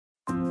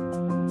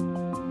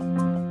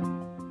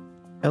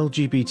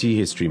LGBT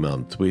History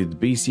Month with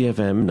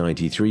BCfm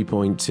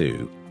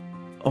 93.2.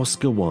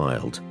 Oscar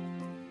Wilde.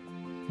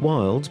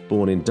 Wilde,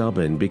 born in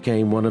Dublin,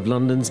 became one of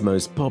London's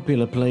most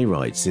popular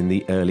playwrights in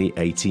the early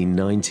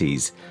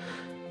 1890s.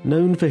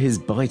 Known for his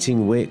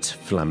biting wit,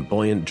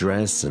 flamboyant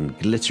dress, and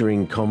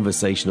glittering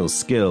conversational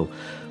skill,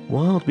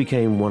 Wilde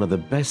became one of the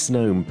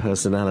best-known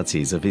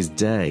personalities of his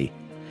day.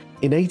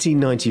 In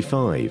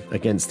 1895,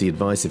 against the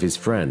advice of his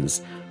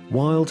friends,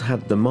 Wilde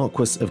had the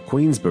Marquess of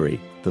Queensberry,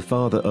 the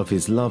father of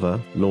his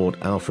lover, Lord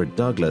Alfred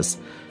Douglas,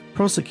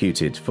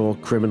 prosecuted for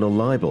criminal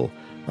libel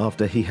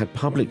after he had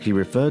publicly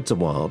referred to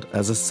Wilde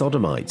as a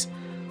sodomite.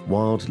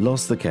 Wilde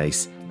lost the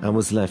case and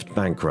was left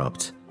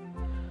bankrupt.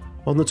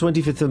 On the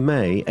 25th of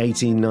May,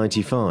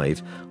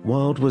 1895,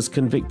 Wilde was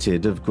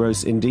convicted of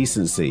gross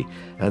indecency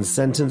and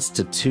sentenced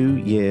to 2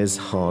 years'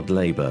 hard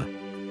labour.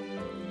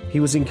 He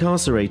was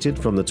incarcerated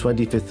from the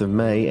 25th of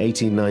May,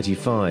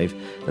 1895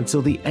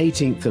 until the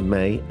 18th of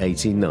May,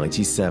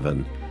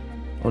 1897.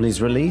 On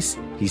his release,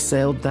 he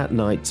sailed that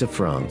night to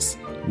France,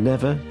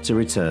 never to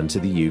return to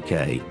the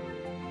UK.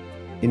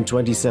 In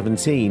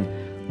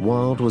 2017,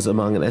 Wilde was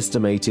among an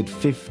estimated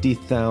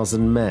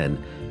 50,000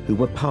 men who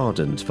were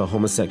pardoned for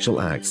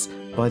homosexual acts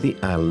by the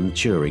Alan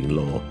Turing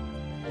Law.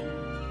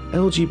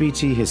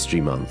 LGBT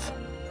History Month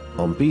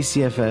on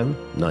BCfm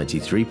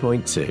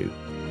 93.2.